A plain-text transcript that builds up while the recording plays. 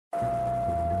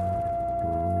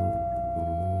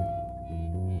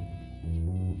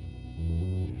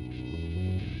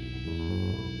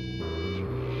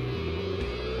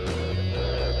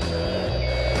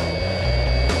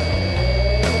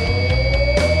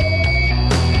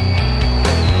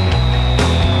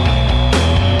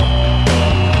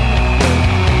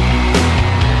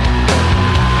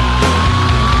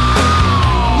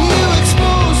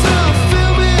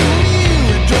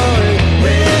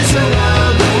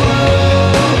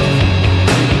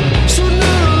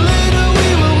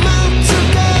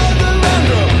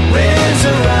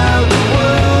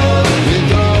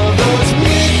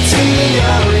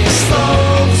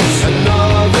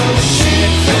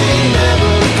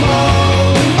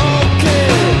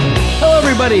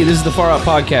everybody. This is the Far Out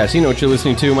Podcast. You know what you're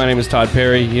listening to. My name is Todd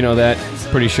Perry. You know that.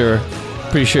 Pretty sure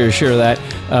you're sure of that.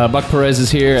 Buck Perez is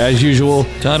here, as usual.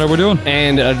 Todd, how we doing?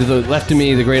 And to the left of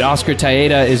me, the great Oscar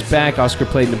Taeda is back. Oscar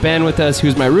played in the band with us. He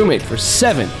was my roommate for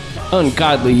 7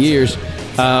 ungodly years.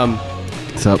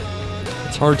 What's up?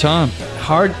 It's hard time.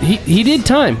 He did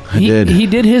time. He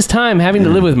did his time having to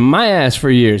live with my ass for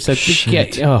years.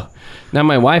 Now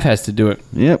my wife has to do it.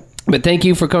 Yep. But thank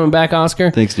you for coming back,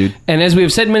 Oscar. Thanks, dude. And as we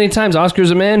have said many times,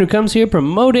 Oscar's a man who comes here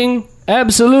promoting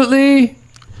absolutely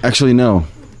Actually, no.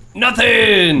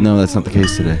 nothing. No, that's not the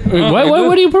case today. What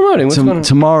are you promoting? What's going on?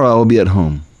 Tomorrow I will be at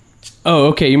home. Oh,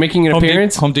 okay. You're making an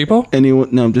appearance? Home Depot? Anyone?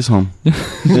 No, I'm just home.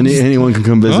 Anyone can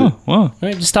come visit. Oh, wow. All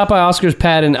right, just stop by Oscar's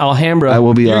pad in Alhambra. I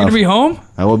will be You're off. going to be home?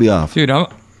 I will be off. Dude, I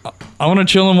want to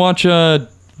chill and watch,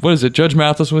 what is it, Judge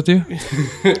Mathis with you?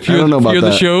 I don't know about few that.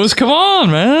 of the shows. Come on,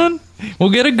 man.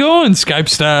 We'll get it going, Skype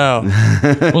style.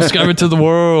 We'll Skype it to the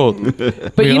world.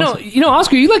 But you know,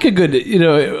 Oscar, you like a good.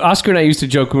 Oscar and I used to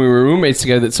joke when we were roommates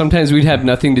together that sometimes we'd have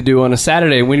nothing to do on a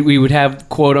Saturday. We would have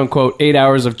quote unquote 8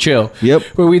 hours of chill. Yep.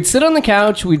 Where we'd sit on the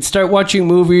couch, we'd start watching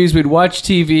movies, we'd watch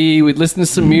TV, we'd listen to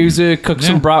some music, cook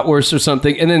some bratwurst or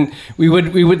something, and then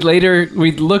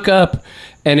we'd look up,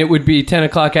 and it would be 10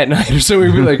 o'clock at night or so.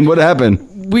 We'd be like, What happened?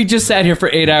 we just sat here for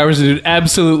 8 hours and did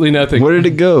absolutely nothing. Where did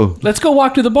it go? Let's go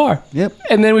walk to the bar. Yep.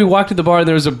 And then we walked to the bar, and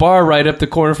there was a bar right up the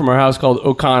corner from our house called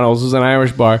O'Connell's. It was an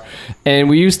Irish bar. And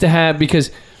we used to have,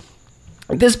 because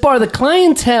this bar, the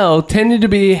clientele tended to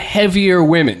be heavier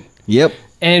women. Yep.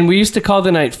 And we used to call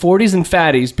the night 40s and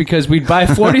fatties because we'd buy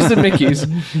 40s and Mickeys.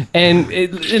 And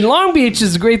in Long Beach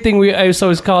is a great thing. I used to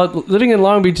always call it, living in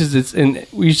Long Beach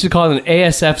we used to call it an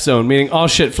ASF zone, meaning all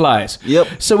shit flies. Yep.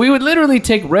 So we would literally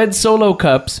take red Solo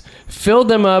cups, fill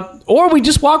them up, or we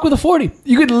just walk with a 40.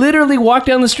 You could literally walk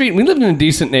down the street. We lived in a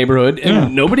decent neighborhood,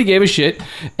 and nobody gave a shit.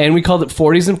 And we called it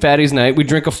 40s and fatties night. We'd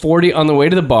drink a 40 on the way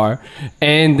to the bar.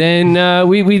 And then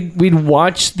we'd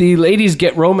watch the ladies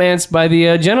get romanced by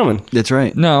the gentlemen. That's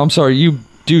right. No, I'm sorry. You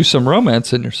do some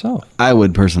romancing yourself. I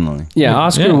would personally. Yeah,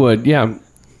 Oscar would. Yeah.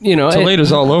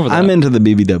 Toledo's all over that. I'm into the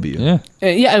BBW. Yeah.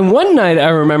 Yeah, and one night I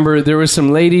remember there was some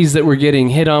ladies that were getting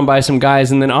hit on by some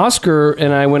guys, and then Oscar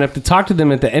and I went up to talk to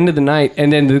them at the end of the night,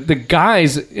 and then the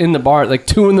guys in the bar at like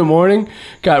 2 a.m.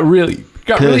 got really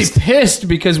pissed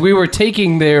because we were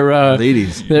taking their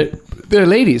Ladies. their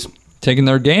ladies. Taking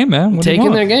their game, man. What do you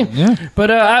Taking want? their game. Yeah.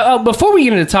 But before we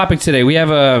get into the topic today, we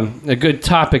have a good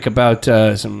topic about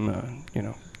some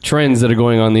trends that are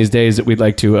going on these days that we'd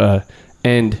like to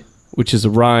end, which is a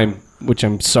rhyme. Which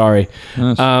I'm sorry.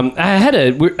 Yes.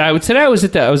 Today I was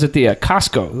at the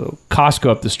Costco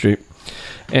up the street,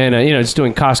 and just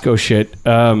doing Costco shit.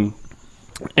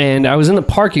 And I was in the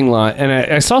parking lot, and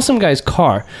I saw some guy's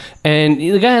car, and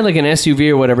the guy had like an SUV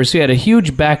or whatever, so he had a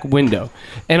huge back window,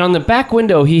 and on the back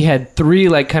window he had 3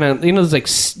 like kind of those like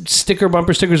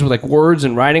bumper stickers with like words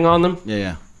and writing on them.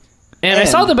 Yeah. And I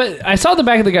saw the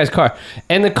back of the guy's car,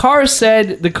 and the car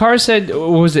said what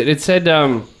was it? It said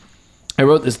I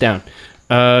wrote this down.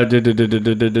 The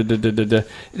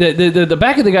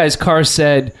back of the guy's car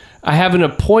said, "I have an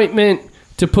appointment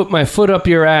to put my foot up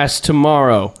your ass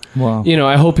tomorrow. Wow.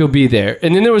 I hope you'll be there."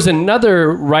 And then there was another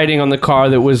writing on the car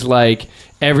that was like,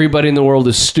 "Everybody in the world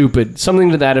is stupid."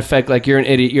 Something to that effect, like, "You're an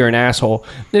idiot, you're an asshole."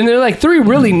 And there are like 3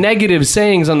 really negative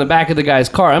sayings on the back of the guy's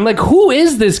car. I'm like, who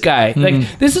is this guy?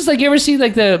 Like, this is like, you ever see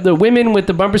like the women with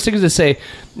the bumper stickers that say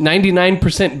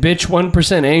 99% bitch,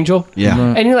 1% angel? Yeah.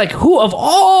 Right. And you're like, who of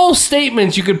all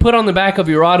statements you could put on the back of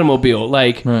your automobile?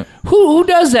 Like, Right. who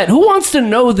does that? Who wants to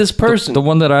know this person? The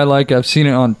one that I like, I've seen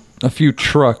it on a few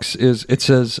trucks, it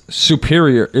says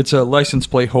Superior. It's a license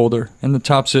plate holder, and the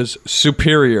top says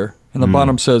Superior, and the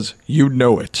bottom says "You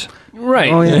know it."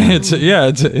 Right. Oh,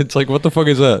 yeah. It's like, what the fuck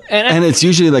is that? And it's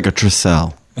usually like a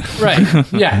Tricel. Right.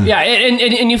 Yeah.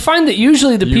 And you find that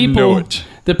usually the You know people it.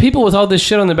 the people with all this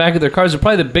shit on the back of their cars are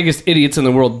probably the biggest idiots in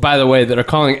the world, by the way, that are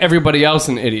calling everybody else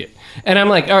an idiot. And I'm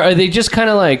like, are they just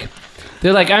kind of like,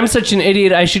 they're like, I'm such an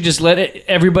idiot, I should just let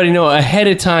everybody know ahead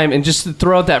of time and just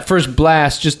throw out that first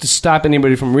blast just to stop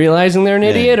anybody from realizing they're an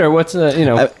idiot? Or what's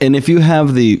And if you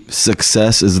have the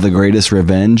success is the greatest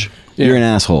revenge, you're an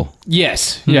asshole.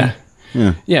 Yes. Yeah.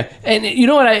 Yeah. And you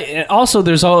know what?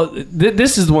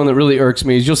 This is the one that really irks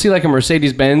me. Is you'll see like a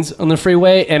Mercedes-Benz on the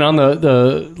freeway, and on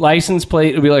the license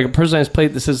plate, it'll be like a personalized plate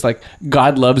that says like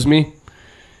 "God loves me."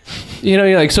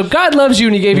 You're like, so God loves you,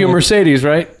 and He gave you a Mercedes,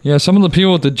 right? Yeah, some of the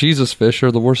people with the Jesus fish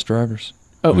are the worst drivers.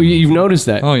 Oh, you've noticed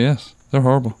that? Oh, yes. They're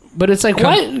horrible. But it's like,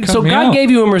 why? Cut So me God out. gave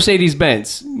you a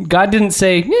Mercedes-Benz. God didn't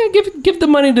say, give the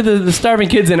money to the starving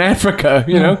kids in Africa,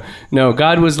 you know? No,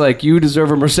 God was like, you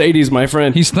deserve a Mercedes, my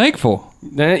friend. He's thankful.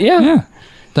 Yeah. Yeah.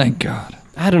 Thank God.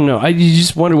 I don't know. You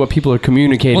just wonder what people are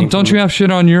communicating. Well, don't you have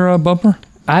shit on your bumper?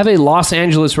 I have a Los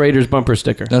Angeles Raiders bumper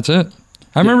sticker. That's it.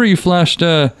 I remember you flashed.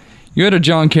 You had a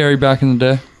John Kerry back in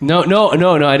the day. No.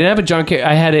 I didn't have a John Kerry.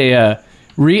 I had a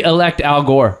re-elect Al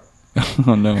Gore.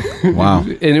 Oh no! Wow.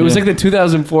 And it was like the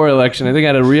 2004 election. I think I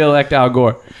had to re-elect Al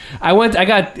Gore. I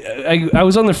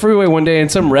was on the freeway one day and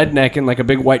some redneck in like a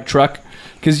big white truck.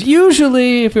 Because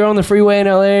usually if you're on the freeway in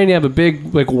LA and you have a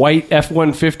big like white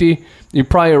F-150, you're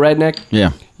probably a redneck.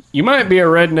 Yeah. You might be a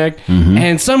redneck. Mm-hmm.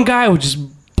 And some guy would just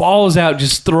balls out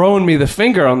just throwing me the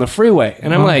finger on the freeway.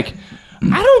 And I'm like,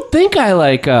 I don't think I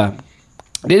like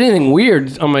did anything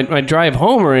weird on my drive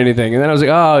home or anything. And then I was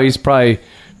like, oh, he's probably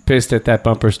pissed at that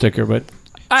bumper sticker. But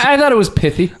I thought it was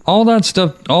pithy. All that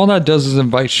stuff, all that does is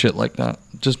invite shit like that.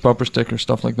 Just bumper sticker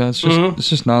stuff like that. It's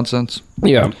just nonsense.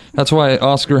 Yeah. That's why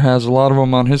Oscar has a lot of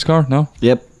them on his car. No?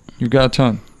 Yep. You got a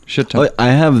ton. Shit ton. I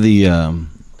have the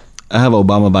I have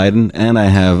Obama Biden and I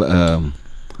have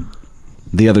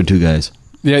the other two guys.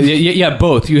 Yeah,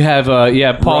 both. You have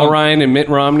Paul Ryan and Mitt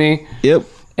Romney. Yep.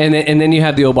 And then you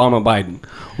have the Obama Biden.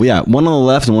 Well, yeah, one on the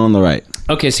left and one on the right.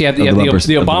 Okay, so you have the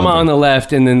Obama on the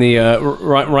left and then the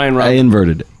Ryan Romney. I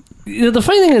inverted it. The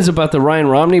funny thing is about the Ryan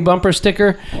Romney bumper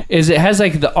sticker is it has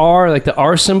like the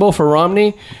R symbol for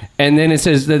Romney, and then it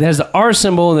has the R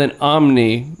symbol and then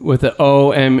Omni with the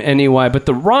O-M-N-E-Y, but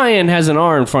the Ryan has an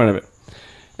R in front of it.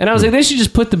 And I was like, they should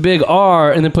just put the big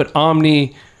R and then put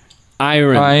Omni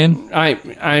Ayn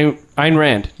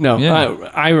Rand. No,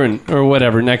 Iron or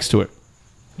whatever next to it.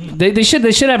 They should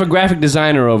have a graphic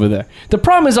designer over there. The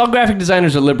problem is all graphic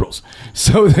designers are liberals,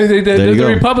 so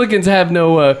the Republicans have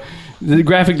no the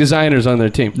graphic designers on their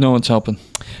team. No one's helping.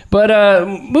 But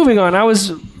moving on, I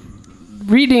was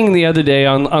reading the other day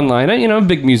online. I'm a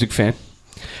big music fan.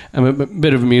 I'm a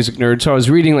bit of a music nerd, so I was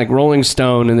reading like Rolling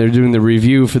Stone, and they're doing the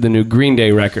review for the new Green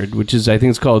Day record, which is I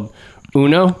think it's called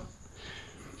Uno.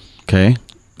 Okay.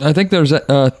 I think there's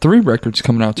 3 records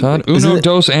coming out, Todd. Uno,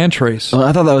 Dos, and Tres. Oh,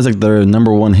 I thought that was like their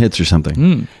number 1 hits or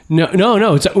something.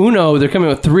 No. It's Uno. They're coming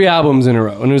with 3 albums in a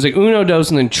row, and it was like Uno, Dos,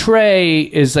 and then Trey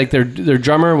is like their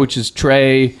drummer, which is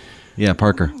Trey. Yeah,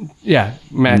 Parker. Yeah,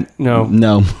 Matt.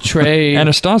 No. Trey.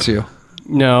 Anastasio.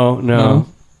 No.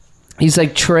 He's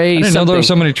like Trey. I didn't know there were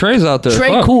so many Treys out there.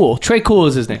 Trey Cool. Trey Cool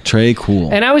is his name. Trey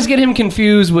Cool. And I always get him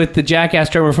confused with the jackass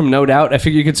drummer from No Doubt. I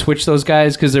figure you could switch those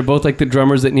guys because they're both like the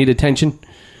drummers that need attention.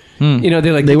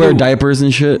 They wear diapers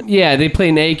and shit. Yeah, they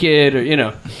play naked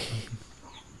or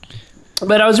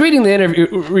But I was reading the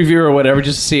review or whatever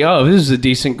just to see, this is a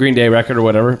decent Green Day record or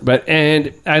whatever.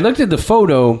 And I looked at the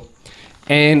photo,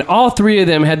 and all 3 of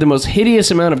them had the most hideous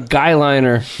amount of guy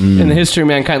liner in the history of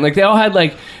mankind. Like they all had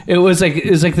they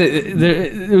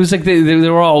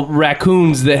were all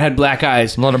raccoons that had black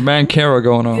eyes. A lot of Mancera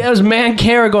going on. There was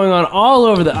Mancera going on all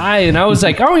over the eye, and I was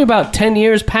like, aren't we about 10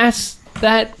 years past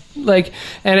that? Like,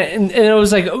 and it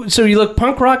was like, so you look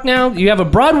punk rock now. You have a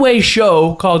Broadway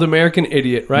show called American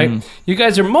Idiot, right? You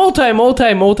guys are multi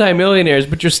millionaires,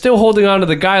 but you're still holding on to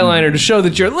the guy liner to show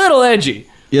that you're a little edgy.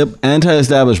 Yep,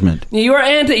 anti-establishment. You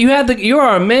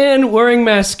are a man wearing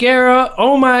mascara.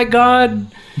 Oh my God!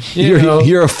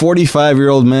 You're a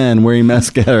 45-year-old man wearing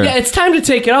mascara. Yeah, it's time to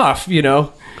take it off.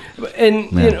 And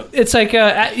it's like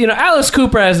Alice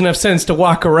Cooper has enough sense to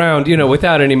walk around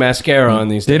without any mascara on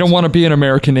these days. They don't want to be an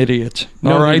American idiot.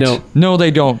 No, all right? they don't. No, they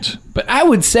don't. But I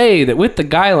would say that with the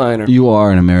guy liner, you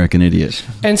are an American idiot.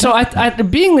 And so I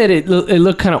being that it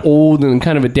looked kind of old and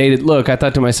kind of a dated look, I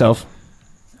thought to myself,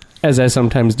 as I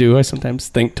sometimes do, I sometimes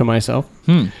think to myself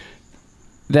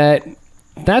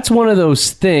that's one of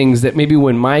those things that maybe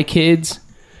when my kids,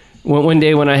 one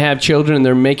day when I have children and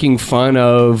they're making fun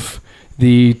of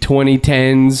the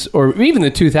 2010s or even the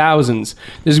 2000s,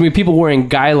 there's gonna be people wearing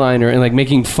guy liner and like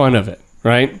making fun of it,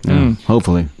 right? Yeah,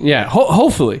 hopefully. Yeah,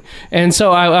 hopefully. And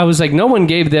so I was like, no one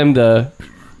gave them the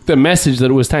message that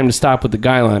it was time to stop with the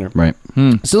guy liner. Right.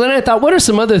 So then I thought, what are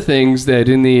some other things that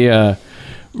in the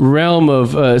realm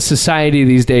of society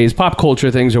these days, pop culture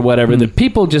things or whatever, that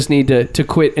people just need to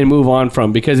quit and move on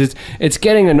from because it's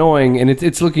getting annoying and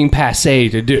it's looking passé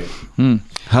to do.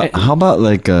 How about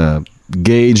like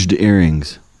gauged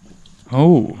earrings?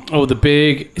 Oh, the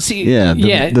big... See,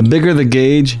 the bigger the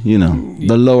gauge,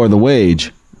 the lower the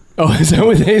wage. Oh, is that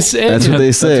what they say? That's what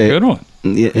they say. That's a good one.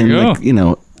 Yeah,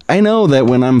 and I know that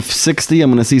when I'm 60, I'm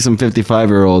going to see some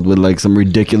 55-year-old with like some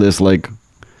ridiculous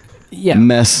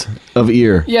mess of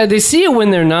ear. Yeah, they see it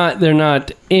when they're not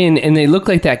in, and they look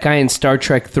like that guy in Star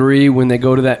Trek 3 when they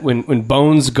go to that when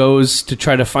Bones goes to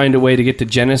try to find a way to get to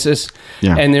Genesis.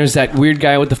 Yeah. And there's that weird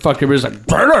guy with the fuck everybody's like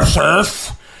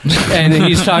Genesis. And then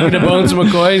he's talking to Bones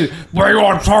McCoy. Where you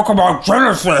want to talk about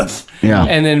Genesis? Yeah.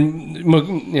 And then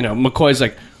McCoy's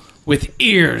like, with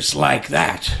ears like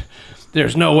that,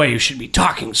 there's no way you should be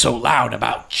talking so loud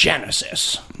about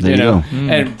Genesis. There you go.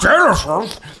 And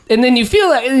Genesis. And then you feel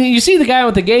like you see the guy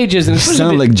with the gauges, and it's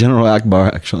Sound like General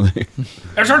Akbar, actually.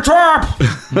 it's a trap.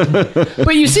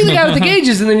 But you see the guy with the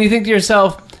gauges, and then you think to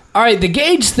yourself, all right, the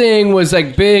gauge thing was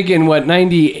like big in what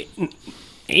 98.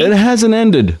 It hasn't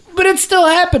ended. But it's still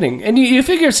happening, and you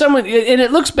figure someone, and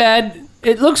it looks bad.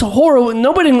 It looks horrible.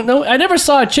 I never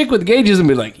saw a chick with gauges and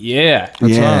be like, yeah,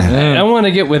 I want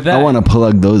to get with that. I want to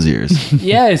plug those ears.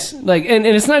 Yes, like, and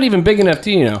it's not even big enough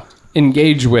to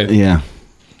engage with. Yeah.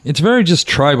 It's very just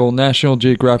tribal, National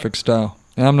Geographic style.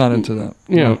 And I'm not into that.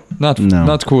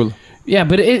 Not cool. Yeah,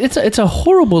 but it's a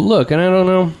horrible look, and I don't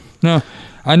know. No,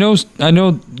 I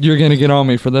know you're gonna get on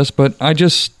me for this, but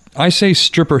I say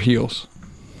stripper heels.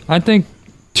 I think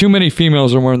too many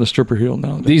females are wearing the stripper heel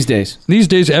nowadays. These days. These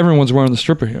days, everyone's wearing the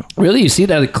stripper heel. Really? You see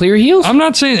that? The clear heels? I'm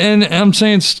not saying, and I'm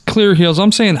saying clear heels.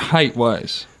 I'm saying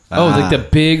height-wise. Oh, like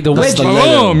the wedges.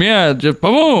 Boom, yeah, just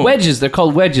boom. Wedges. They're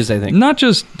called wedges, I think. Not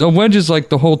just the wedges, like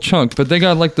the whole chunk, but they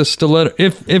got like the stiletto.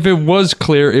 If it was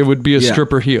clear, it would be a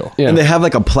stripper heel. Yeah. And they have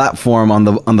like a platform on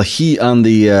the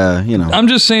I'm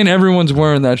just saying, everyone's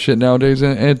wearing that shit nowadays,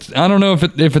 and I don't know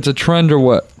if it's a trend or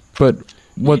what, but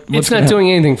what's it's not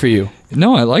doing anything for you.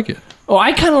 No, I like it. Oh,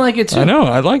 I kind of like it too. I know,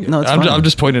 I like it. No, I'm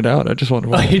just pointing it out. I just want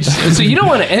to. So you don't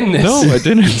want to end this? No, I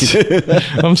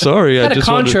didn't. I'm sorry. Kind of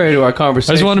contrary to our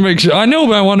conversation. I just want to make sure. I know,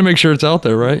 but I want to make sure it's out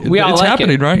there, right? It's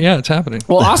happening, right? Yeah, it's happening.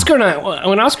 Well, Oscar and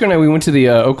I, we went to the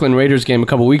Oakland Raiders game a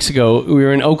couple weeks ago. We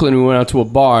were in Oakland. We went out to a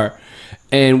bar,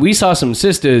 and we saw some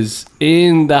sisters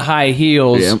in the high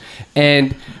heels,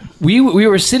 and we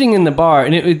were sitting in the bar,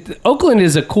 and Oakland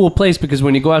is a cool place because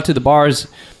when you go out to the bars,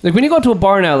 like when you go out to a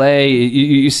bar in LA,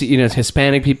 you see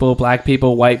Hispanic people, black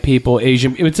people, white people,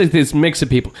 Asian. It's like this mix of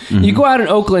people. Mm-hmm. You go out in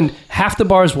Oakland, half the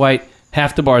bar's white,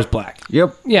 half the bar's black.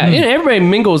 Yep. Yeah, and everybody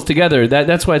mingles together.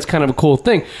 That's why it's kind of a cool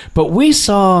thing. But we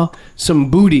saw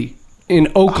some booty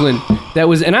in Oakland that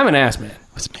was, and I'm an ass man.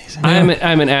 That's amazing.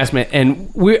 I'm an ass man,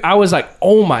 and I was like,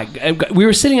 oh my god. We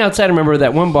were sitting outside, I remember,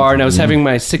 that one bar, and I was having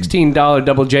my $16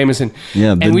 double Jameson.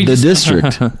 Yeah, and the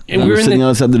district. And we were sitting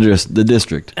outside the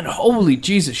district. And holy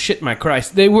Jesus, shit my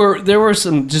Christ. There were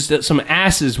some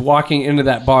asses walking into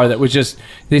that bar that was just,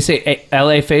 they say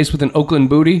LA face with an Oakland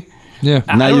booty. Yeah.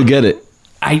 Now you get it.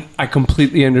 I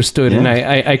completely understood, and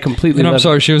I completely And I'm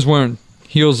sorry, she was wearing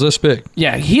heels this big.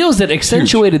 Yeah, heels that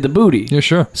accentuated the booty. Yeah,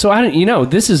 sure. So I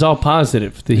don't, this is all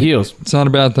positive, the heels. It's not a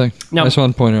bad thing. No. I just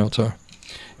want to point it out, sorry.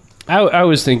 I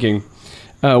was thinking,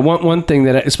 one thing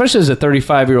that, especially as a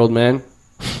 35-year-old man,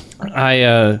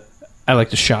 I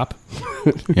like to shop.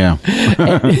 Yeah.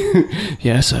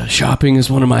 Yes, shopping is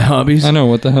one of my hobbies. I know,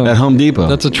 what the hell. At Home Depot.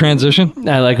 That's a transition.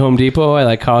 I like Home Depot. I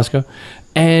like Costco.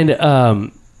 And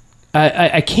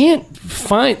I can't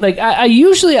find, like, I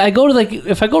usually go to, like,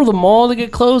 if I go to the mall to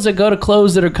get clothes, I go to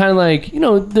clothes that are kind of like,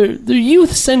 they're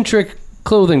youth-centric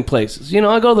clothing places.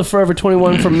 I go to the Forever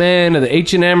 21 for men or the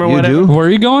H&M or whatever. You do? Where are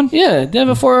you going? Yeah, they have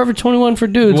a Forever 21 for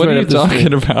dudes. What right are you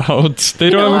talking about? They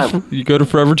don't have you go to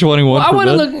Forever 21 well, for I want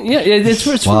to men? look, yeah, it's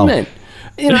for men.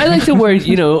 I like to wear,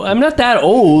 I'm not that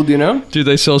old, Do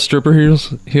they sell stripper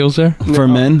heels there? For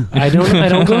men? I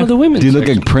don't go to the women's Do you look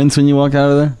section. like Prince when you walk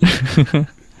out of there?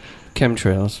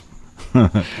 Chemtrails.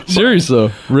 Serious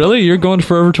though? Really? You're going to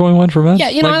Forever 21 for men? Yeah, I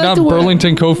like like not to wear-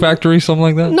 Burlington Coat Factory, something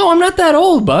like that? No, I'm not that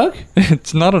old, Buck.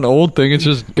 It's not an old thing, it's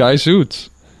just guy suits.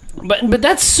 But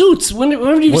that's suits. When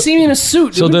have you seen me in a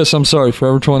suit? So I'm sorry,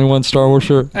 Forever 21 Star Wars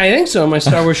shirt? I think so. My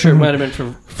Star Wars shirt might have been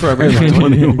from Forever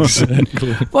 21.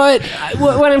 Exactly. But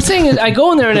what I'm saying is I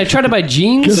go in there and I try to buy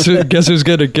jeans Guess who's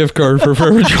getting a gift card for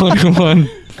Forever 21?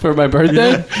 for my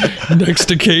birthday. Next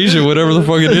to Kasia, whatever the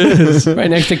fuck it is. Right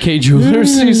next to K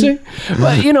Jewelers, you see?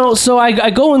 But, so I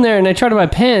go in there and I try to buy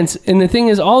pants, and the thing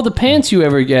is, all the pants you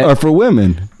ever get... Are for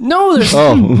women. No, there's...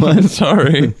 Oh, what?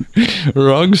 Sorry.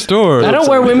 Wrong store. I don't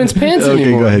wear women's pants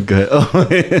anymore. Okay, go ahead.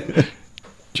 Oh.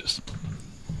 Just...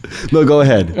 No, go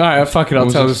ahead. All right, fuck it,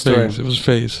 I'll tell the story. It was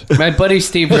phase. My buddy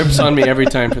Steve rips on me every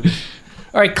time for this.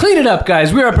 All right, clean it up,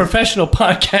 guys. We're a professional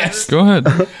podcast. Go ahead.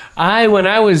 When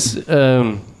I was, I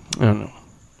don't know,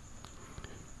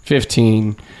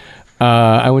 15,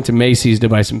 I went to Macy's to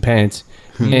buy some pants.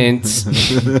 And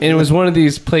it was one of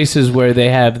these places where they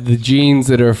have the jeans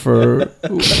that are for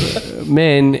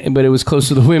men, but it was close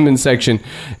to the women's section.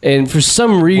 And for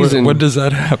some reason... When does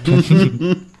that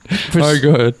happen? All right,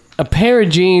 go ahead. A pair of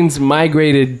jeans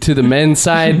migrated to the men's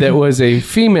side that was a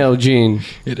female jean.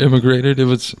 It immigrated. It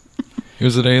was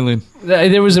an alien.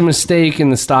 There was a mistake in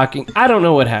the stocking. I don't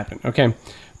know what happened, okay?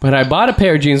 But I bought a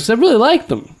pair of jeans because I really liked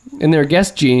them. And they're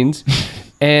Guess jeans.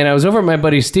 And I was over at my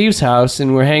buddy Steve's house,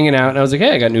 and we're hanging out. And I was like,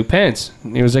 hey, I got new pants.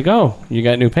 And he was like, oh, you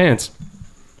got new pants.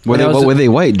 Were they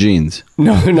white jeans?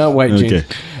 No, they're not white jeans.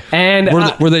 And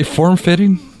were they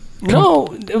form-fitting? No,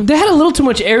 they had a little too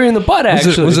much area in the butt,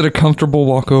 actually. Was it a comfortable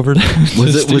walkover?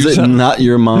 Was it not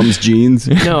your mom's jeans?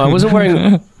 No, I wasn't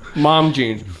wearing mom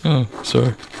jeans. Oh,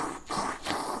 sorry.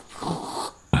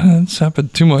 It's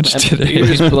happened too much today. You're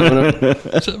just blowing up.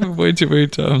 It's happened way too many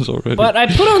times already. But I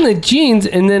put on the jeans,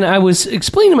 and then I was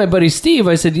explaining to my buddy Steve,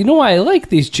 I said, you know why I like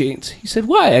these jeans? He said,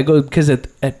 why? I go, because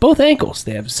at both ankles,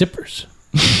 they have zippers.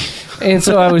 And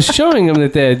so I was showing him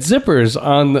that they had zippers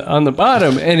on the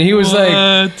bottom, and he was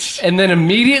like, and then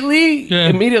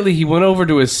immediately he went over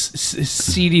to his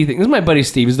CD thing. This is my buddy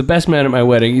Steve. He's the best man at my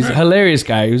wedding. He's a hilarious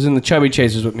guy. He was in the Chubby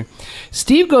Chasers with me.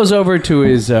 Steve goes over to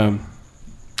his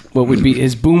what would be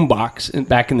his boombox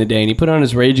back in the day, and he put on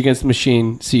his Rage Against the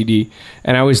Machine CD,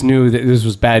 and I always knew that this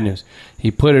was bad news. He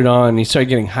put it on, and he started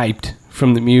getting hyped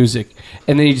from the music,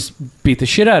 and then he just beat the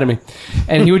shit out of me.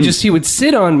 And he would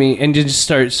sit on me and just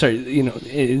start on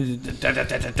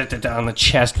the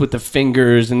chest with the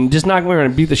fingers and just knock me around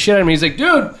and beat the shit out of me. He's like,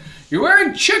 dude, you're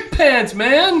wearing chick pants,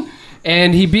 man.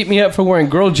 And he beat me up for wearing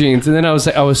girl jeans. And then I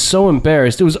was so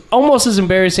embarrassed. It was almost as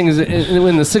embarrassing as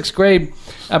in the 6th grade.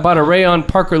 I bought a Rayon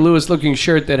Parker Lewis looking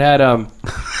shirt that had it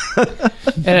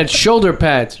had shoulder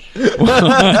pads.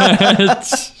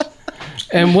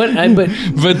 And but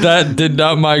that did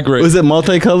not migrate. Was it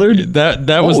multicolored?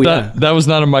 That was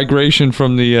not a migration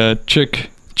from the chick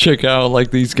out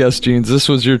like these Guess jeans. This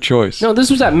was your choice. No,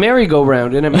 this was at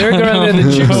merry-go-round, and at merry-go-round on the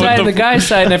chick side and the guy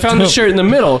side, and I found the shirt in the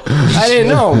middle. I didn't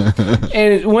know.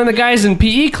 And when the guys in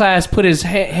PE class put his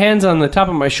hands on the top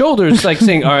of my shoulders, like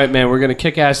saying, all right, man, we're going to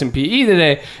kick ass in PE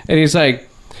today. And he's like,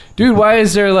 dude, why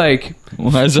is there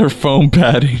foam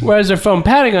padding? Why is there foam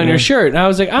padding on your shirt? And I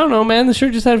was like, I don't know, man. The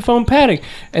shirt just had foam padding.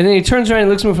 And then he turns around and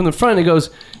looks at me from the front and he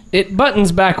goes, it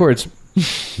buttons backwards.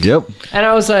 Yep. And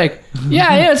I was like,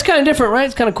 yeah, it's kind of different, right?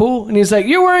 It's kind of cool. And he's like,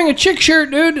 you're wearing a chick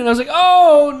shirt, dude. And I was like,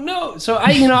 oh, no. So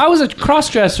I was a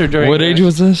cross-dresser during... What age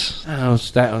was this? I was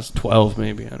 12,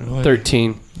 maybe. I don't know.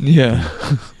 13. Yeah.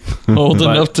 Old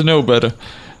enough to know better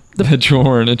that you're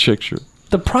wearing a chick shirt.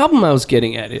 The problem I was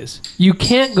getting at is you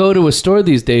can't go to a store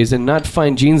these days and not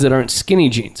find jeans that aren't skinny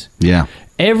jeans. Yeah.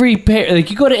 Every pair, like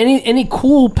you go to any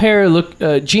cool pair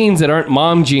of jeans that aren't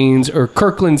mom jeans or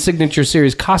Kirkland Signature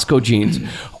Series Costco jeans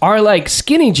are like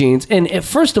skinny jeans. And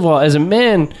first of all, as a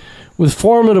man with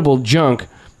formidable junk,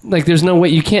 like there's no way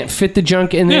you can't fit the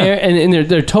junk in there, and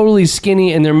they're totally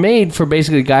skinny, and they're made for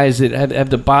basically guys that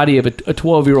have the body of a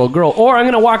 12-year-old girl. Or I'm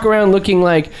gonna walk around looking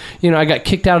like I got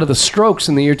kicked out of the Strokes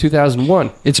in the year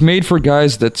 2001. It's made for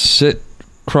guys that sit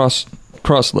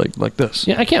cross-legged like this.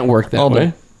 Yeah, I can't work that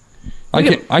way.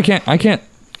 I can't.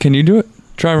 Can you do it?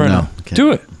 Try right now.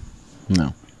 Do it.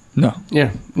 No.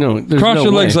 Yeah, no. Cross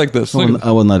your legs like this.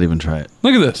 I will not even try it.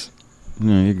 Look at this.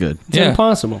 No, you're good. It's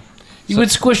impossible. You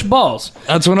would squish balls.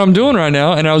 That's what I'm doing right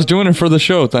now, and I was doing it for the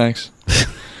show. Thanks.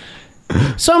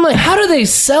 So I'm like, how do they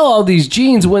sell all these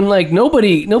jeans when like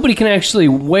nobody can actually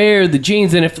wear the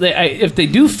jeans? And if they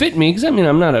do fit me, because I'm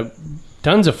not a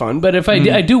tons of fun, but if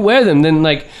I do wear them, then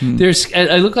like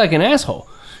I look like an asshole.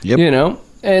 Yep.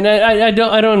 And I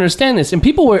don't understand this. And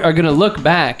people are going to look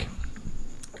back,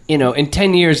 in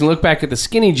 10 years and look back at the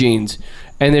skinny jeans,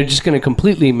 and they're just going to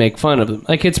completely make fun of them.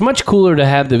 Like, it's much cooler to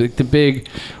have the big,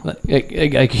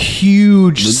 like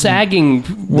huge, sagging...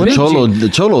 The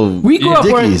cholo. We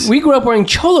grew up wearing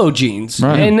cholo jeans.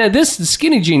 Right. And this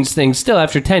skinny jeans thing, still,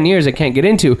 after 10 years, I can't get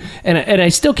into. And I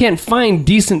still can't find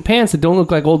decent pants that don't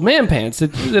look like old man pants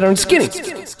that aren't skinny.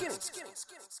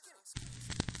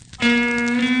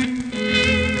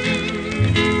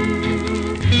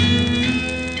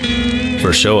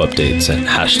 For show updates and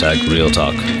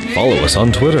 #RealTalk, follow us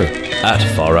on Twitter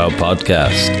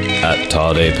 @FarOutPodcast,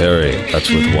 @Todd A. Perry,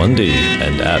 that's with 1D,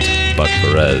 and @Buck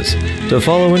Perez, to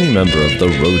follow any member of the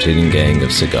rotating gang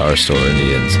of cigar store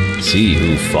Indians. See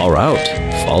who Far Out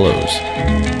follows.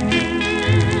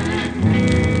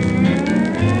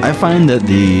 I find that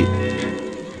the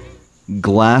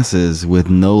glasses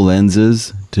with no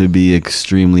lenses to be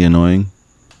extremely annoying.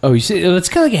 Oh, you see, it's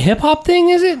kind of like a hip-hop thing,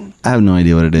 is it? I have no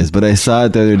idea what it is, but I saw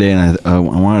it the other day, and I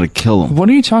wanted to kill him. What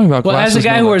are you talking about? Well, as a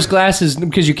guy who wears glasses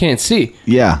because you can't see.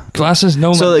 Yeah. Glasses,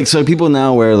 no lens. So people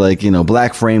now wear,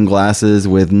 black frame glasses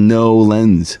with no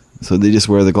lens. So they just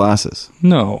wear the glasses.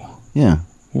 No. Yeah.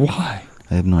 Why?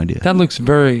 I have no idea. That looks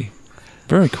very,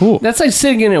 very cool. That's like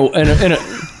sitting in a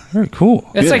very cool.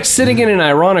 That's like sitting in an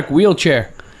ironic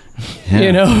wheelchair. Yeah.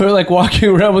 You know, or like walking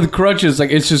around with crutches.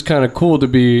 Like, it's just kind of cool to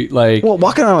be like. Well,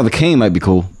 walking around with a cane might be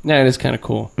cool. Yeah, it is kind of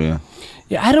cool. Yeah.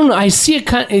 Yeah, I don't know. I see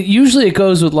it usually it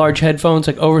goes with large headphones,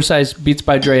 like oversized Beats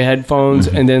by Dre headphones,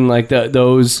 and then like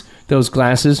those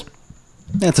glasses.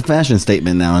 Yeah, it's a fashion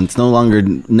statement now, and it's no longer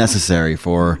necessary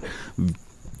for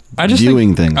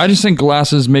viewing things. I just think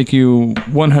glasses make you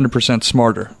 100%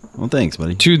 smarter. Well, thanks,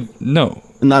 buddy. No.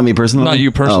 Not me personally? Not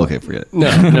you personally. Oh, okay, forget it.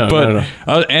 No,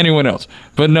 but anyone else.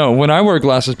 But no, when I wear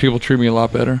glasses, people treat me a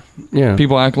lot better. Yeah.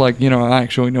 People act like, I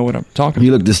actually know what I'm talking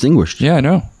You about. look distinguished. Yeah, I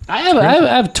know. I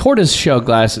have tortoise shell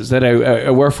glasses that I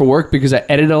wear for work because I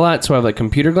edit a lot, so I have like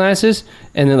computer glasses,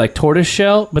 and they're like tortoise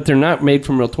shell, but they're not made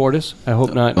from real tortoise. I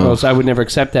hope not, or else I would never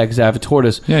accept that because I have a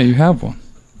tortoise. Yeah, you have one.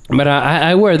 But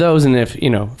I wear those, and if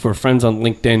for friends on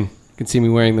LinkedIn can see me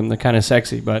wearing them, they're kind of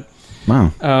sexy. But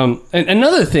Wow. and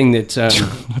another thing that's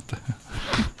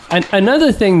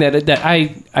another thing that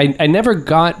I never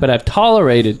got, but I've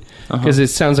tolerated because it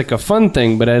sounds like a fun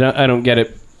thing, but I don't get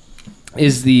it.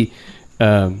 Is the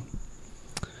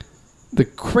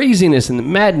craziness and the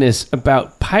madness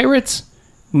about pirates,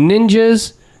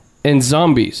 ninjas, and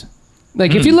zombies.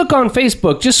 Like, if you look on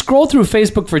Facebook, just scroll through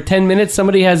Facebook for 10 minutes.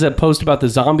 Somebody has a post about the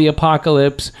zombie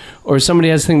apocalypse, or somebody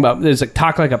has a thing about, there's like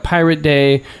Talk Like a Pirate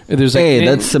Day. There's like, Hey,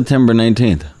 that's September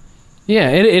 19th. Yeah,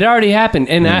 it already happened.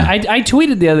 And I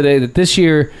tweeted the other day that this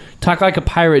year, Talk Like a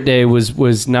Pirate Day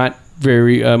was not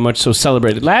very much so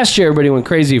celebrated. Last year, everybody went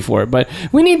crazy for it. But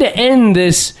we need to end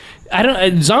this.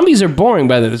 Zombies are boring,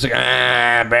 by the way. It's like,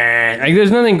 like,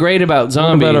 there's nothing great about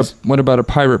zombies. What about a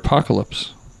pirate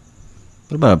apocalypse?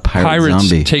 What about a Pirates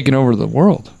zombie? taking over the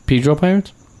world. Pedro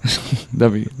Pirates?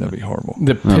 That'd be horrible.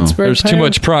 The Pittsburgh There's too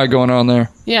Pirates? much pride going on there.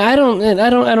 Yeah, I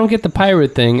don't get the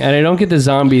pirate thing, and I don't get the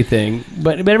zombie thing.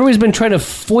 But everybody's been trying to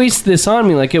foist this on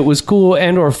me like it was cool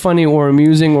and or funny or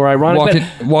amusing or ironic.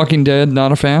 Walking Dead,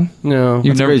 not a fan? No.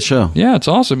 It's a great show. Yeah, it's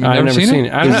awesome. You've I've never seen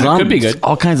it. I don't know, it could be good.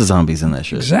 All kinds of zombies in that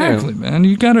shit. Exactly, man.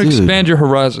 You got to expand your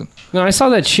horizon. No, I saw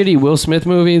that shitty Will Smith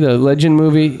movie, the Legend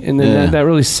movie, and then that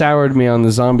really soured me on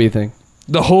the zombie thing.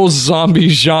 The whole zombie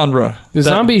genre.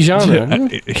 Zombie genre.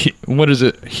 What is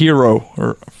it? Hero,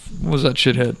 or what was that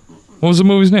shithead? What was the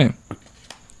movie's name?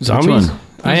 Zombies?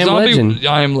 I Am Legend.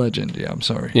 I Am Legend. Yeah, I'm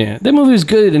sorry. Yeah, that movie was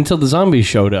good until the zombies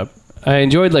showed up. I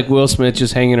enjoyed like Will Smith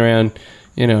just hanging around,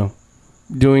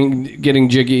 getting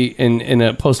jiggy in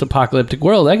a post-apocalyptic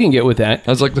world. I can get with that.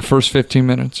 That's like the first 15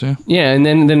 minutes. Yeah. Yeah, and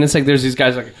then it's like there's these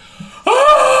guys like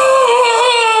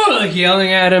like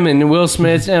yelling at him, and Will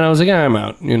Smith, and I was like, I'm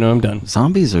out. I'm done.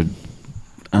 Zombies are...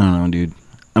 I don't know, dude.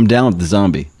 I'm down with the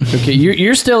zombie. Okay,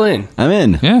 you're still in. I'm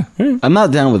in. Yeah. I'm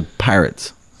not down with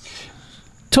pirates.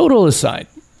 Total aside.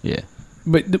 Yeah.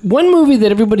 But the one movie that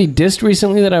everybody dissed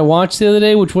recently that I watched the other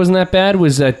day, which wasn't that bad,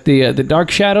 was that the Dark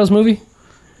Shadows movie.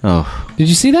 Oh. Did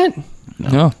you see that?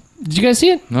 No. Did you guys see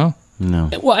it? No.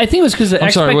 Well, I think it was because the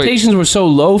expectations were so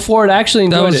low for it. I actually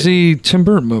enjoyed it. That was the Tim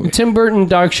Burton movie. Tim Burton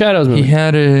Dark Shadows movie. He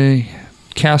had a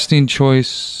casting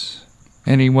choice,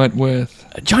 and he went with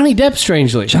Johnny Depp,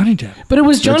 strangely. Johnny Depp. But it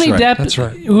was Johnny Depp That's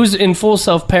right. who's in full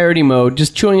self-parody mode,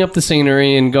 just chewing up the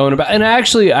scenery and going about... And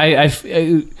actually,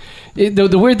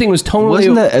 the weird thing was tonally...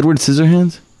 Wasn't that Edward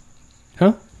Scissorhands?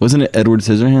 Huh? Wasn't it Edward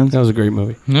Scissorhands? That was a great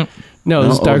movie. Nope. No, it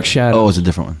was Dark Shadows. Oh, it was a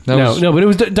different one. No, but it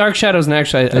was Dark Shadows, and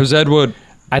actually... It was Ed Wood.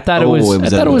 I thought it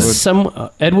was some...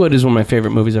 Ed Wood is one of my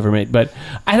favorite movies ever made, but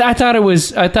I thought it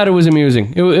was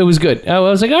amusing. It was good. I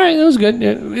was like, all right, it was good.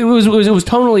 It was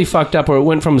tonally fucked up, where it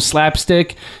went from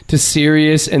slapstick to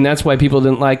serious, and that's why people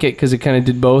didn't like it, because it kind of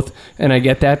did both, and I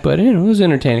get that, but it was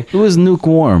entertaining. It was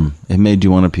lukewarm. It made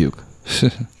you want to puke.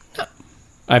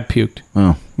 I puked.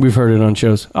 Oh. We've heard it on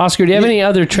shows. Oscar, do you have any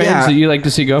other trends that you like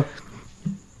to see go?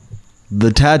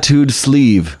 The tattooed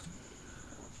sleeve.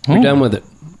 We're done with it.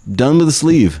 Done with the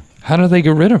sleeve. How do they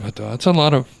get rid of it, though? That's a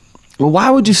lot of... Well, why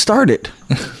would you start it?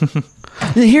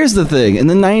 Here's the thing. In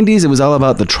the 90s, it was all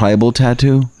about the tribal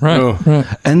tattoo. Right. Oh. Right.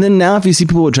 And then now if you see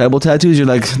people with tribal tattoos, you're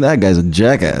like, that guy's a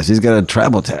jackass. He's got a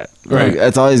tribal tat. Right. Like,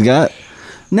 that's all he's got.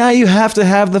 Now you have to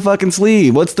have the fucking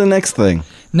sleeve. What's the next thing?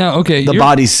 Now, okay. The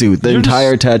bodysuit. The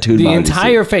entire tattooed The bodysuit.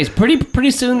 entire face.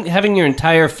 Pretty soon, having your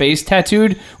entire face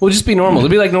tattooed will just be normal. It'll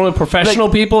be like normal professional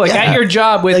people at your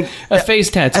job with a face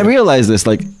tattoo. I realize this.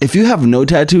 Like, if you have no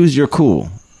tattoos, you're cool.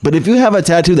 But if you have a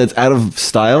tattoo that's out of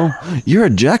style, you're a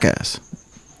jackass.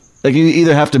 Like, you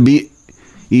either have to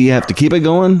keep it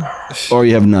going, or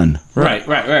you have none. Right.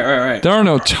 There are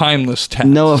no timeless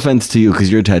tattoos. No offense to you,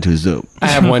 because your tattoo's dope. I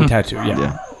have one tattoo,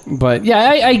 yeah. But yeah,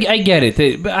 I get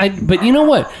it. But you know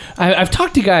what? I've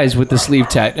talked to guys with the sleeve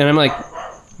tat, and I'm like,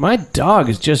 my dog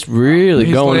is just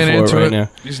really going for it right now.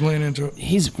 He's laying into it.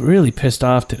 He's really pissed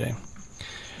off today.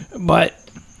 But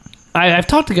I've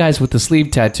talked to guys with the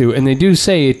sleeve tattoo, and they do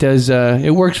say it does.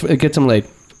 It works. It gets them laid.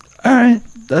 All right.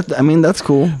 That's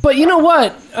cool. But you know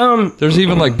what? There's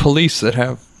even like police that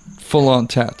have full-on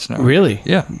tats now. Really?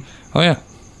 Yeah. Oh yeah.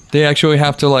 They actually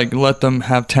have to like let them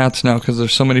have tats now because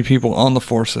there's so many people on the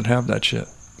force that have that shit.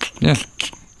 Yeah.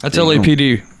 That's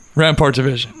LAPD, Rampart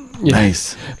Division. Yeah.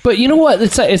 Nice. But you know what?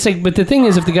 It's like. But the thing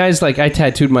is, if the guy's like, I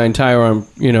tattooed my entire arm,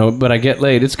 but I get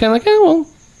laid. It's kind of like,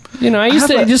 I used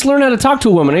to just learn how to talk to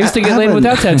a woman. I used to get laid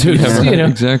without tattoos. Yeah,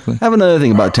 exactly. I have another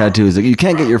thing about tattoos. Like, you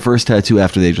can't get your first tattoo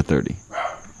after the age of 30.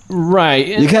 Right.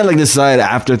 You can't like decide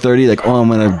after 30, like, I'm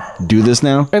gonna do this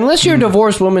now. Unless you're a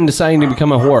divorced woman deciding to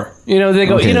become a whore. They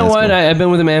go, Okay, you know that's what? cool. I've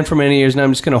been with a man for many years, and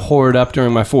I'm just going to whore it up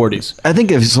during my 40s. I think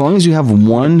as long as you have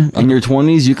one in your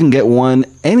 20s, you can get one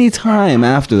anytime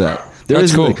after that.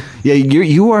 That's cool. Like, yeah,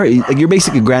 you're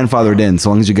basically grandfathered in, so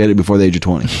long as you get it before the age of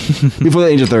 20, before the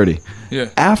age of 30. Yeah.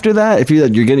 After that, if you're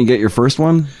going to get your first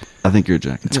one, I think you're a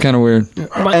jack. It's kind of weird.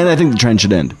 And I think the trend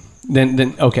should end.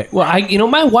 Then okay. Well,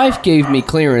 my wife gave me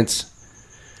clearance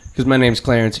because my name's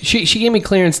Clarence. She gave me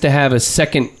clearance to have a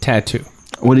second tattoo.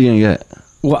 What are you gonna get?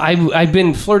 Well, I've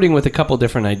been flirting with a couple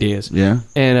different ideas. Yeah.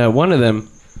 And one of them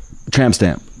Tramp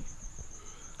stamp.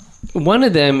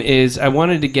 is I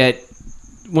wanted to get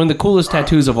one of the coolest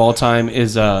tattoos of all time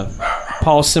is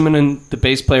Paul Simonon, the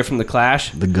bass player from The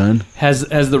Clash. The gun. Has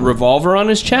the revolver on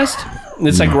his chest. And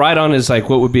it's like right on his what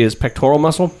would be his pectoral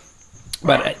muscle.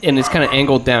 And it's kind of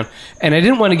angled down. And I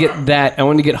didn't want to get that. I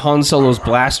wanted to get Han Solo's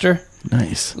blaster.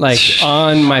 Nice. Like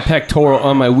on my pectoral,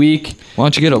 on my weak. Why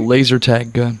don't you get a laser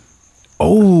tag gun?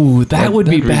 Oh, that would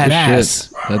be That'd good badass.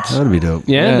 shit. That's That would be dope.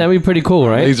 Yeah, that'd be pretty cool,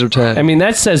 right? laser tag. I mean,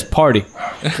 that says party.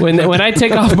 When I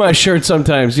take off my shirt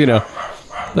sometimes,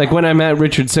 like when I'm at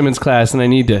Richard Simmons' class and I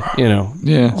need to,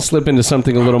 Yeah. slip into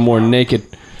something a little more naked.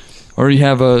 Or you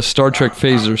have a Star Trek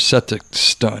phaser set to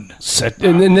stun. But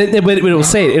it'll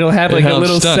say it. It'll have like a It'll have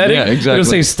little stun, setting. yeah, exactly. It'll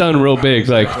say stun real big,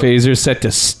 like phaser set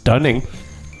to stunning.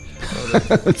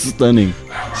 That's stunning.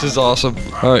 This is awesome.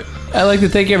 All right. I'd like to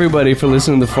thank everybody for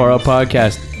listening to the Far Out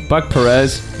Podcast. Buck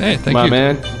Perez, Hey, thank my you.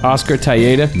 man, Oscar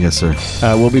Tayeda. Yes, sir.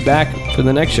 We'll be back for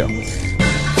the next show.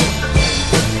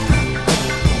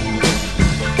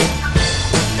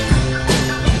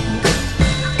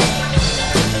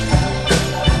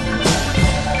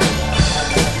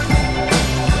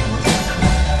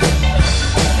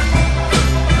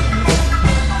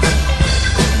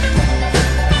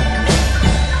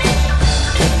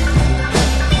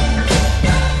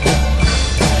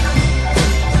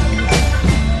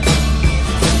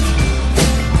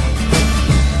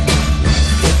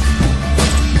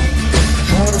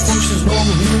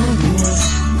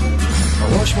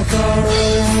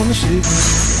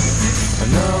 And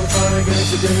now I'm trying to get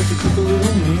together to cook a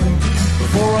little meal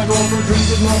before I go for a drink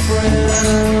with my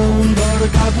friend. But I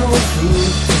got no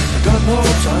food, I got no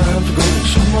time to go and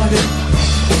shoot my dick.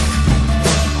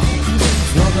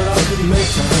 It's not that I couldn't make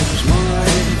time, cause my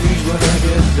ID's when I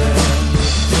get there.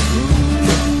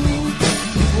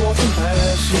 People walking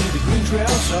past, see the green tree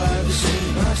outside, they see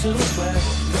a nice little flag,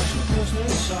 there's no person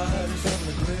inside.